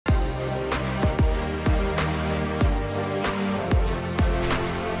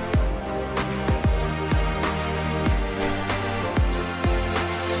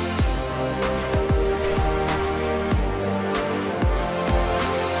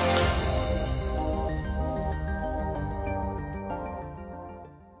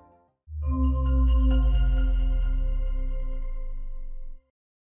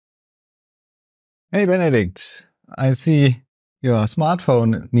Hey Benedict, I see your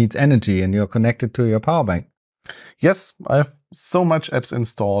smartphone needs energy and you're connected to your power bank. Yes, I have so much apps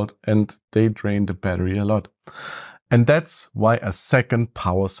installed and they drain the battery a lot. And that's why a second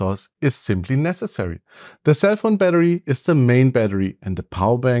power source is simply necessary. The cell phone battery is the main battery and the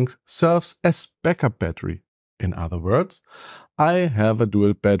power bank serves as backup battery. In other words, I have a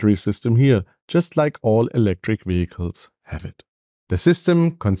dual battery system here, just like all electric vehicles have it. The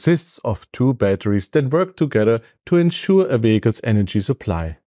system consists of two batteries that work together to ensure a vehicle's energy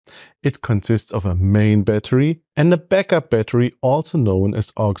supply. It consists of a main battery and a backup battery, also known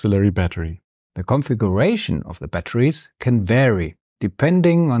as auxiliary battery. The configuration of the batteries can vary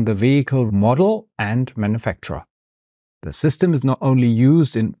depending on the vehicle model and manufacturer. The system is not only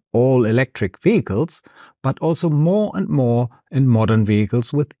used in all electric vehicles, but also more and more in modern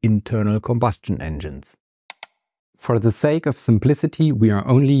vehicles with internal combustion engines. For the sake of simplicity, we are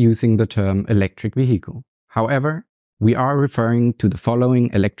only using the term electric vehicle. However, we are referring to the following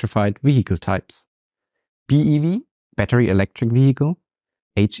electrified vehicle types: BEV, battery electric vehicle;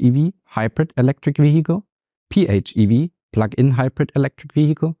 HEV, hybrid electric vehicle; PHEV, plug-in hybrid electric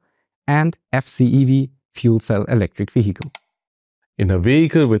vehicle; and FCEV, fuel cell electric vehicle. In a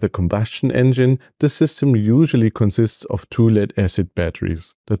vehicle with a combustion engine, the system usually consists of two lead-acid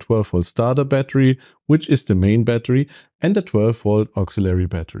batteries, the 12-volt starter battery, which is the main battery, and the 12-volt auxiliary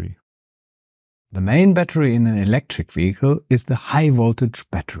battery. The main battery in an electric vehicle is the high-voltage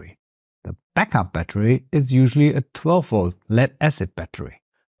battery. The backup battery is usually a 12-volt lead-acid battery.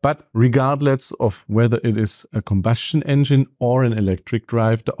 But regardless of whether it is a combustion engine or an electric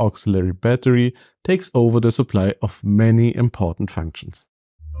drive, the auxiliary battery takes over the supply of many important functions.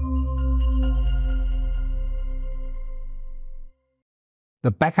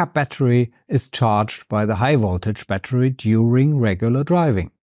 The backup battery is charged by the high-voltage battery during regular driving.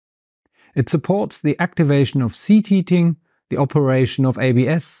 It supports the activation of seat heating, the operation of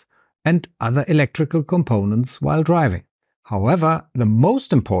ABS, and other electrical components while driving. However, the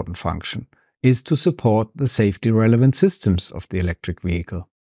most important function is to support the safety-relevant systems of the electric vehicle.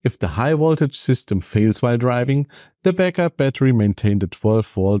 If the high-voltage system fails while driving, the backup battery maintains the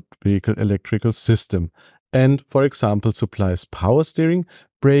 12-volt vehicle electrical system and, for example, supplies power steering,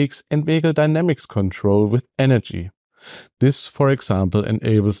 brakes and vehicle dynamics control with energy. This, for example,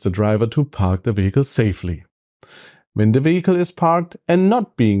 enables the driver to park the vehicle safely. When the vehicle is parked and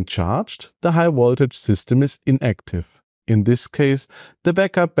not being charged, the high-voltage system is inactive. In this case, the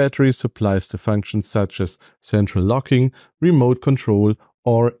backup battery supplies the functions such as central locking, remote control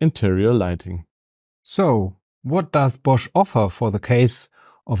or interior lighting. So, what does Bosch offer for the case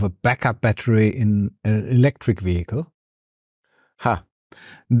of a backup battery in an electric vehicle?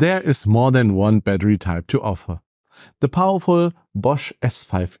 There is more than one battery type to offer. The powerful Bosch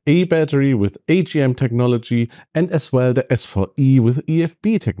S5A battery with AGM technology and as well the S4E with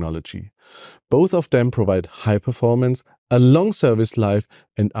EFB technology. Both of them provide high performance, a long service life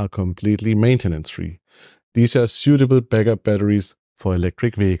and are completely maintenance-free. These are suitable backup batteries for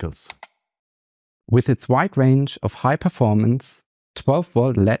electric vehicles. With its wide range of high performance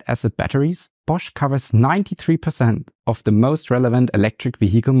 12-volt lead-acid batteries, Bosch covers 93% of the most relevant electric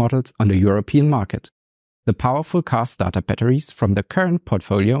vehicle models on the European market. The powerful car starter batteries from the current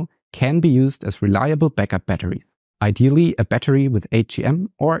portfolio can be used as reliable backup batteries, ideally a battery with AGM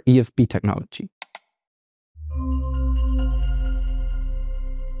or EFB technology.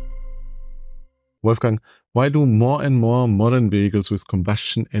 Wolfgang, why do more and more modern vehicles with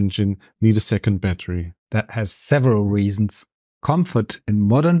combustion engine need a second battery? That has several reasons. Comfort in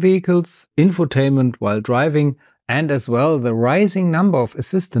modern vehicles, infotainment while driving, and as well the rising number of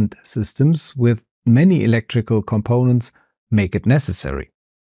assistant systems with many electrical components make it necessary.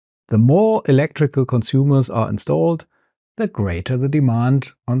 The more electrical consumers are installed, the greater the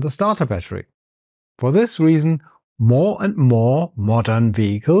demand on the starter battery. For this reason, more and more modern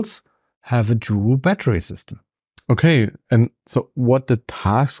vehicles have a dual battery system. Okay, and so what the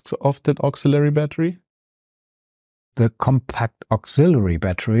tasks of that auxiliary battery? The compact auxiliary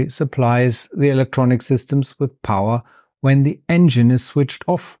battery supplies the electronic systems with power when the engine is switched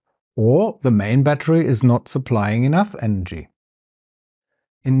off or the main battery is not supplying enough energy.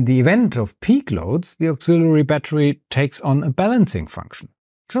 In the event of peak loads, the auxiliary battery takes on a balancing function.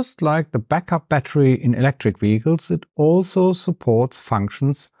 Just like the backup battery in electric vehicles, it also supports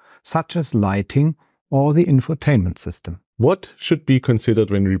functions such as lighting or the infotainment system. What should be considered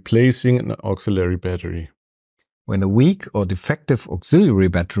when replacing an auxiliary battery? When a weak or defective auxiliary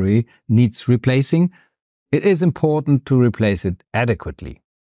battery needs replacing, it is important to replace it adequately.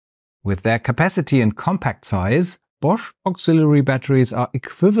 With their capacity and compact size, Bosch auxiliary batteries are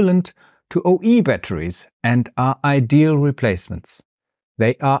equivalent to OE batteries and are ideal replacements.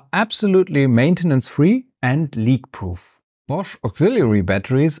 They are absolutely maintenance-free and leak-proof. Bosch auxiliary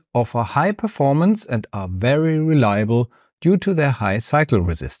batteries offer high performance and are very reliable due to their high cycle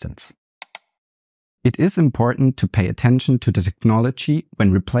resistance. It is important to pay attention to the technology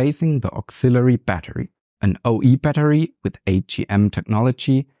when replacing the auxiliary battery. An OE battery with HEM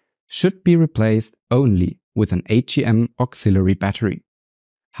technology should be replaced only with an HEM auxiliary battery.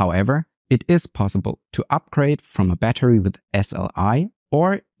 However, it is possible to upgrade from a battery with SLI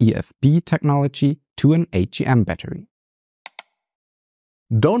or EFB technology to an HEM battery.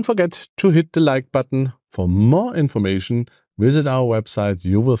 Don't forget to hit the like button. For more information, visit our website.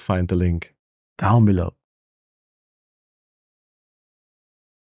 You will find the link down below.